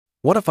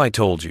What if I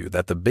told you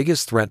that the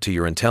biggest threat to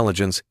your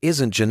intelligence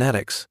isn't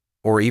genetics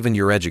or even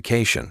your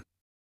education,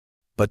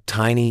 but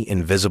tiny,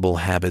 invisible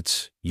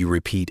habits you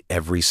repeat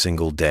every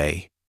single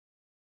day?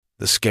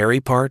 The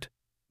scary part?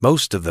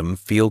 Most of them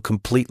feel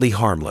completely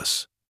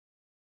harmless.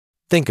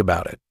 Think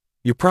about it.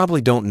 You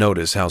probably don't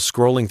notice how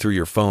scrolling through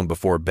your phone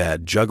before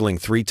bed, juggling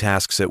 3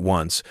 tasks at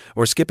once,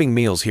 or skipping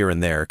meals here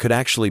and there could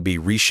actually be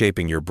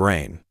reshaping your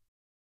brain.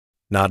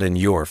 Not in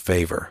your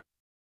favor.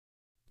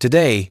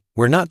 Today,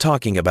 we're not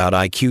talking about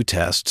IQ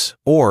tests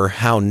or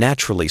how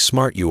naturally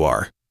smart you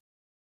are.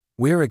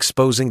 We're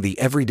exposing the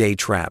everyday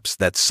traps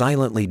that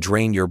silently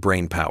drain your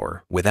brain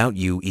power without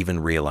you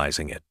even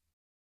realizing it.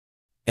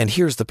 And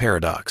here's the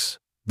paradox.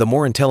 The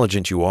more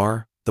intelligent you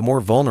are, the more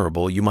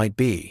vulnerable you might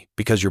be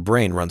because your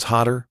brain runs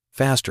hotter,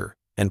 faster,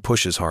 and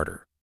pushes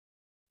harder.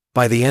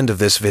 By the end of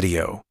this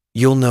video,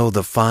 you'll know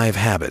the 5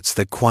 habits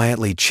that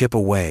quietly chip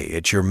away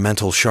at your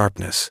mental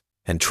sharpness,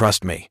 and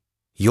trust me,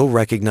 you'll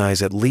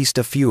recognize at least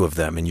a few of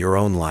them in your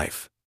own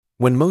life.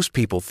 When most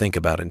people think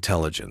about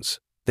intelligence,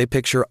 they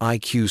picture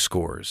IQ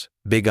scores,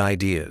 big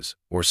ideas,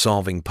 or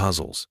solving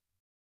puzzles.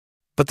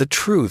 But the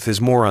truth is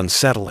more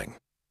unsettling.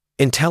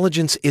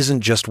 Intelligence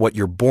isn't just what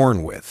you're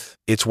born with,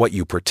 it's what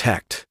you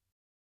protect.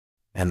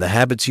 And the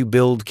habits you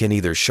build can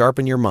either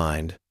sharpen your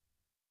mind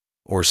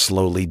or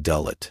slowly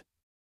dull it.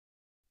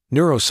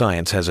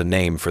 Neuroscience has a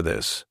name for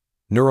this: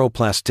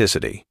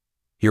 neuroplasticity.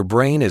 Your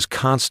brain is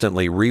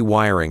constantly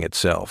rewiring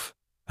itself,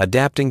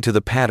 adapting to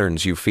the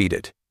patterns you feed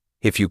it.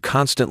 If you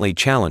constantly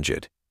challenge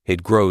it,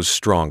 it grows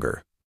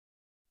stronger.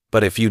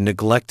 But if you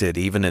neglect it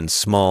even in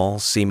small,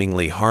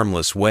 seemingly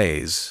harmless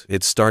ways,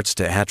 it starts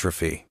to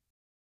atrophy.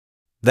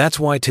 That's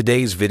why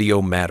today's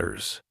video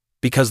matters,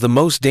 because the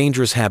most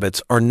dangerous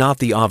habits are not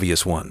the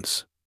obvious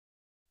ones.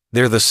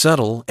 They're the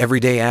subtle,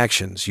 everyday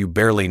actions you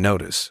barely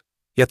notice,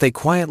 yet they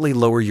quietly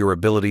lower your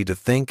ability to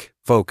think,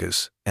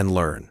 focus, and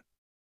learn.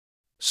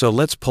 So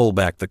let's pull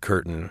back the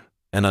curtain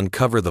and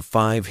uncover the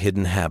 5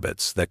 hidden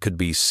habits that could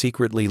be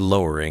secretly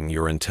lowering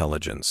your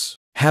intelligence.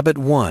 Habit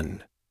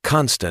 1.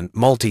 Constant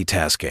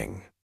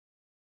multitasking.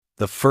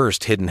 The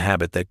first hidden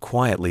habit that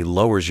quietly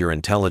lowers your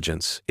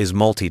intelligence is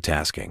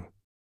multitasking.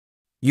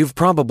 You've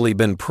probably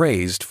been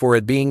praised for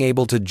it being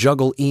able to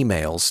juggle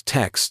emails,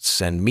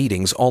 texts, and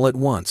meetings all at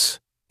once.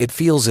 It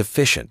feels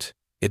efficient.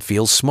 It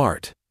feels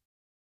smart.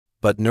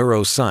 But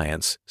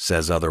neuroscience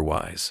says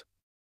otherwise.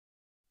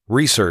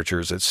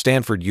 Researchers at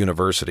Stanford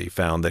University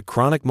found that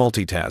chronic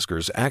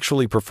multitaskers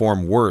actually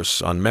perform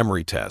worse on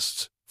memory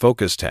tests,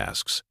 focus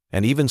tasks,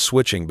 and even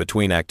switching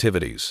between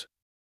activities.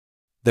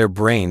 Their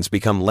brains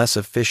become less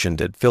efficient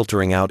at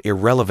filtering out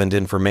irrelevant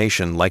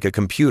information, like a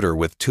computer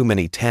with too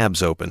many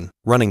tabs open,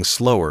 running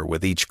slower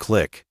with each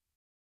click.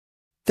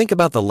 Think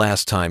about the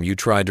last time you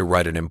tried to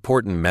write an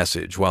important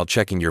message while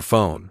checking your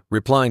phone,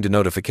 replying to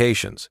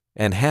notifications,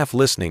 and half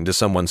listening to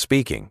someone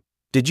speaking.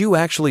 Did you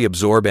actually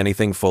absorb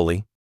anything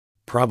fully?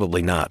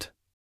 Probably not.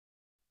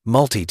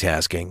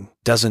 Multitasking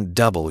doesn't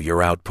double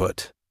your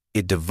output.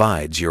 It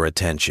divides your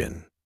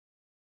attention.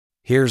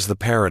 Here's the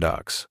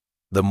paradox.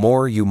 The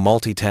more you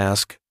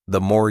multitask, the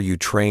more you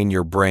train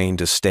your brain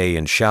to stay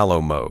in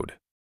shallow mode.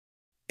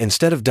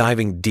 Instead of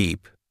diving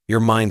deep, your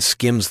mind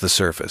skims the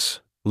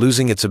surface,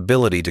 losing its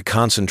ability to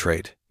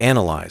concentrate,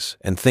 analyze,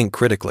 and think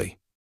critically.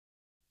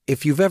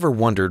 If you've ever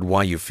wondered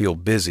why you feel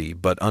busy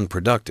but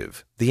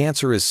unproductive, the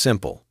answer is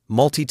simple.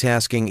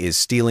 Multitasking is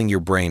stealing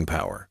your brain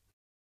power.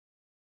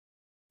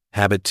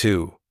 Habit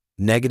 2.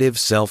 Negative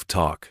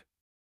self-talk.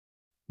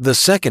 The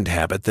second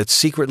habit that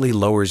secretly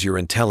lowers your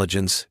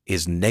intelligence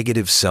is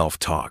negative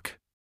self-talk.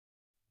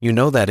 You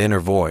know that inner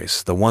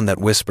voice, the one that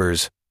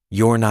whispers,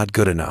 "You're not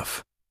good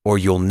enough," or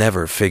 "You'll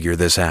never figure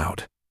this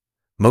out."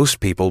 Most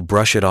people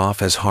brush it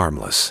off as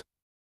harmless.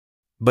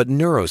 But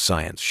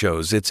neuroscience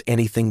shows it's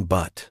anything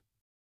but.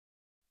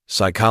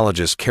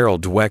 Psychologist Carol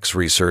Dweck's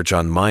research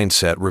on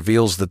mindset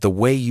reveals that the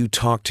way you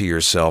talk to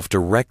yourself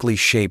directly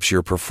shapes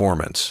your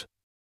performance.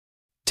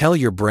 Tell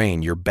your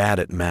brain you're bad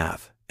at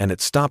math, and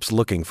it stops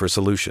looking for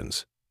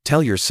solutions.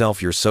 Tell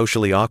yourself you're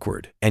socially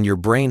awkward, and your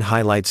brain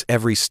highlights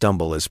every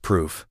stumble as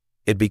proof.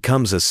 It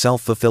becomes a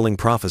self-fulfilling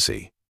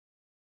prophecy.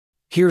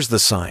 Here's the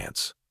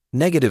science.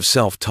 Negative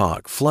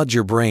self-talk floods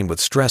your brain with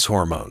stress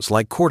hormones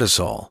like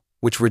cortisol,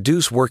 which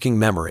reduce working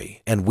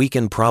memory and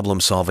weaken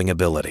problem-solving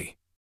ability.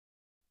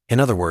 In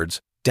other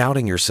words,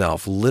 doubting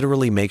yourself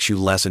literally makes you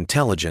less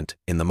intelligent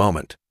in the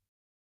moment.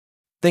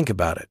 Think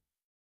about it.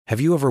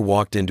 Have you ever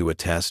walked into a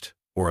test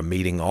or a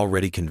meeting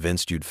already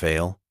convinced you'd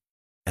fail?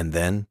 And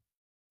then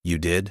you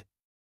did?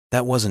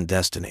 That wasn't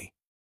destiny.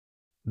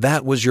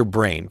 That was your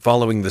brain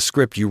following the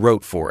script you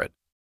wrote for it.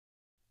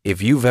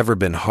 If you've ever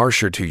been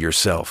harsher to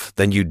yourself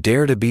than you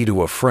dare to be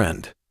to a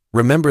friend,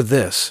 remember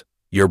this: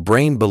 your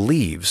brain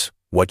believes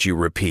what you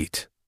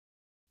repeat,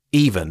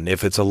 even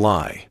if it's a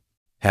lie.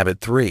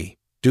 Habit 3.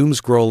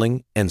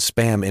 Doomscrolling and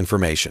spam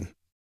information.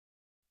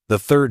 The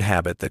third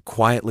habit that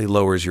quietly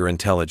lowers your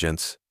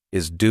intelligence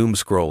is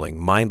doomscrolling,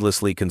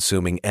 mindlessly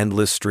consuming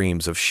endless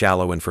streams of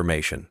shallow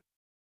information.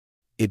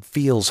 It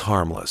feels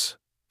harmless.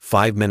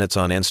 5 minutes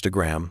on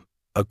Instagram,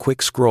 a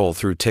quick scroll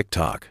through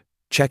TikTok,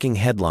 checking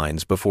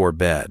headlines before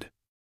bed.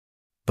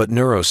 But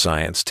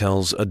neuroscience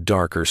tells a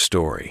darker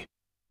story.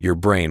 Your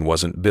brain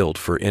wasn't built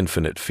for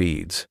infinite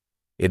feeds.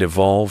 It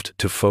evolved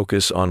to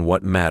focus on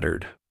what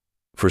mattered.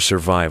 For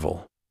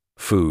survival,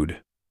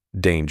 food,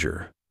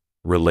 danger,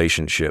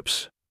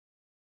 relationships.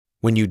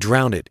 When you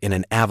drown it in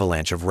an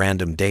avalanche of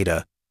random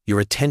data,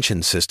 your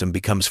attention system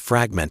becomes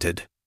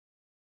fragmented.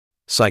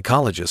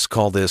 Psychologists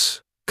call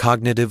this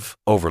cognitive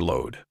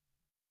overload.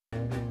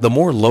 The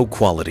more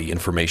low-quality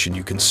information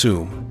you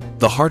consume,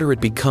 the harder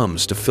it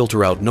becomes to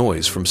filter out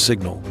noise from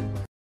signal.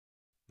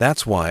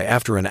 That's why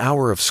after an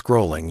hour of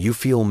scrolling, you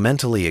feel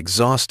mentally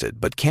exhausted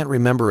but can't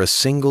remember a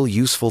single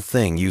useful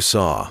thing you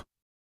saw.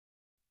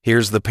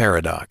 Here's the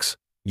paradox.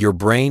 Your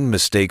brain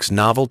mistakes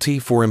novelty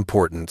for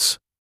importance.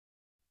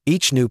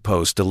 Each new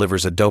post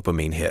delivers a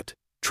dopamine hit,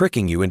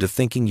 tricking you into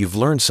thinking you've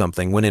learned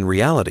something when in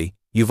reality,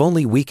 you've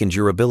only weakened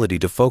your ability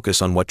to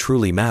focus on what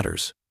truly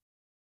matters.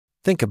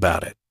 Think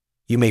about it.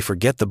 You may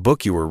forget the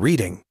book you were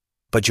reading,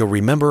 but you'll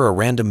remember a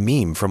random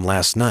meme from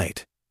last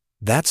night.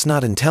 That's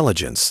not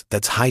intelligence,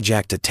 that's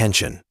hijacked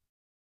attention.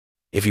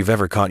 If you've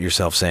ever caught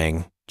yourself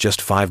saying,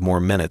 just 5 more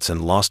minutes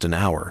and lost an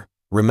hour,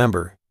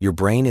 remember, your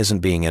brain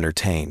isn't being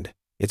entertained,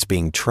 it's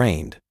being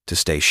trained to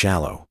stay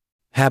shallow.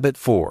 Habit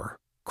 4.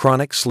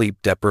 Chronic sleep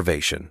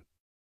deprivation.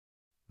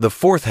 The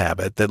fourth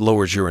habit that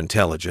lowers your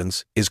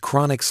intelligence is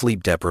chronic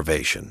sleep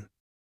deprivation.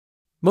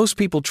 Most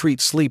people treat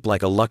sleep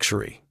like a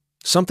luxury,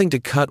 something to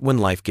cut when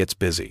life gets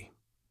busy.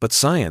 But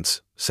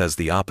science says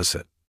the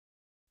opposite.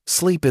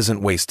 Sleep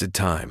isn't wasted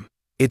time.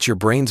 It's your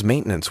brain's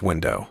maintenance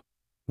window.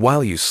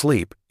 While you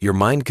sleep, your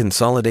mind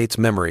consolidates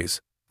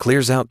memories,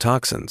 clears out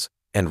toxins,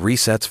 and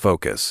resets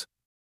focus.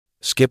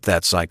 Skip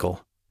that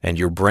cycle, and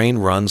your brain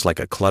runs like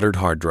a cluttered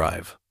hard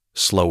drive,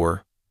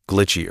 slower,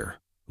 glitchier,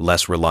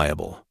 less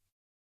reliable.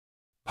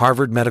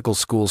 Harvard Medical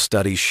School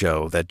studies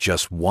show that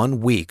just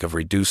 1 week of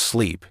reduced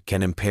sleep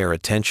can impair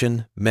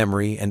attention,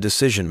 memory, and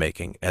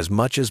decision-making as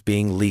much as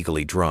being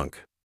legally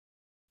drunk.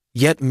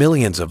 Yet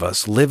millions of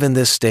us live in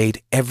this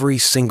state every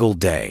single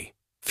day,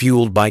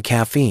 fueled by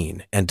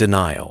caffeine and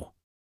denial.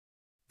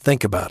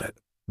 Think about it.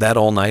 That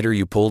all-nighter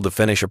you pulled to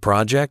finish a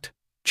project?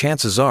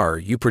 Chances are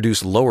you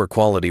produce lower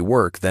quality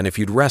work than if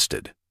you'd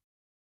rested.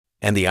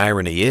 And the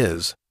irony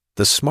is,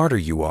 the smarter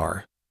you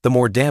are, the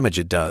more damage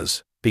it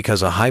does,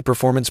 because a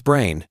high-performance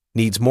brain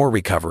needs more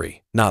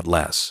recovery, not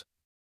less.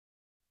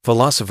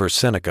 Philosopher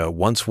Seneca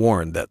once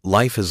warned that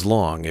life is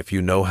long if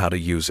you know how to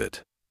use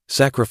it.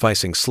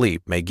 Sacrificing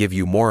sleep may give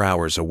you more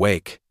hours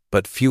awake,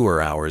 but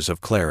fewer hours of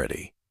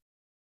clarity.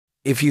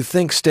 If you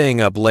think staying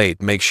up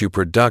late makes you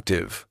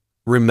productive,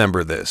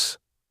 remember this.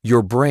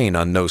 Your brain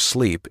on no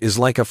sleep is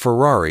like a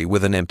Ferrari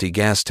with an empty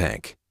gas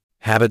tank.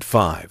 Habit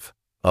 5.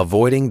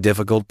 Avoiding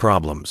difficult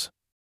problems.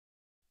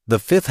 The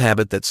fifth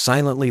habit that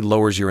silently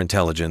lowers your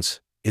intelligence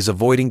is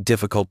avoiding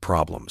difficult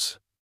problems.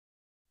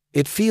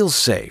 It feels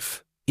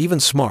safe,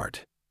 even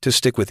smart, to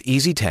stick with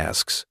easy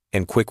tasks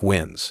and quick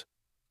wins.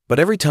 But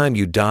every time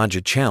you dodge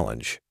a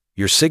challenge,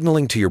 you're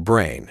signaling to your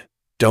brain,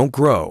 don't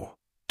grow,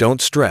 don't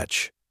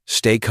stretch,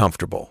 stay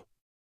comfortable.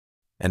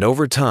 And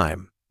over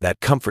time, that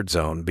comfort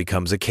zone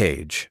becomes a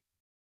cage.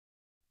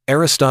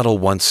 Aristotle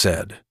once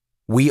said,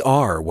 "We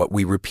are what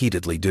we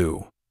repeatedly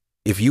do."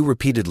 If you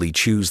repeatedly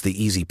choose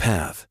the easy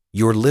path,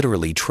 you're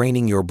literally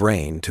training your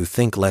brain to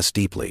think less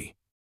deeply.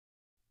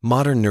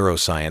 Modern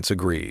neuroscience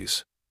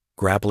agrees.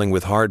 Grappling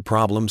with hard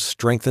problems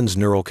strengthens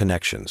neural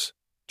connections.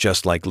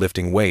 Just like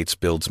lifting weights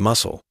builds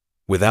muscle,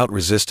 without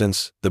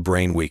resistance, the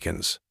brain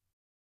weakens.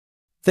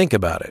 Think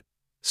about it.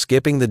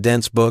 Skipping the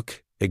dense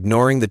book,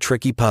 ignoring the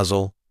tricky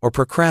puzzle, or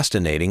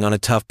procrastinating on a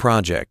tough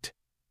project.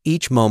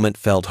 Each moment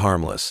felt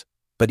harmless,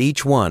 but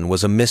each one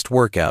was a missed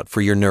workout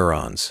for your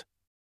neurons.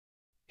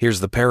 Here's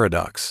the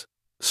paradox.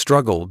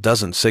 Struggle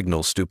doesn't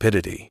signal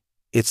stupidity.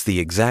 It's the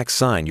exact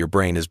sign your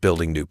brain is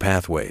building new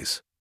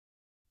pathways.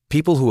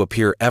 People who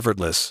appear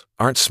effortless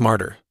aren't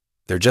smarter.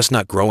 They're just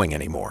not growing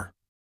anymore.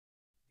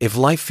 If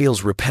life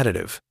feels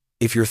repetitive,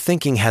 if your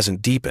thinking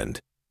hasn't deepened,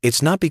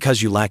 it's not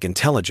because you lack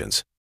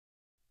intelligence.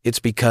 It's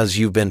because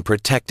you've been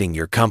protecting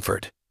your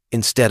comfort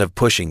instead of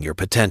pushing your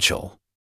potential.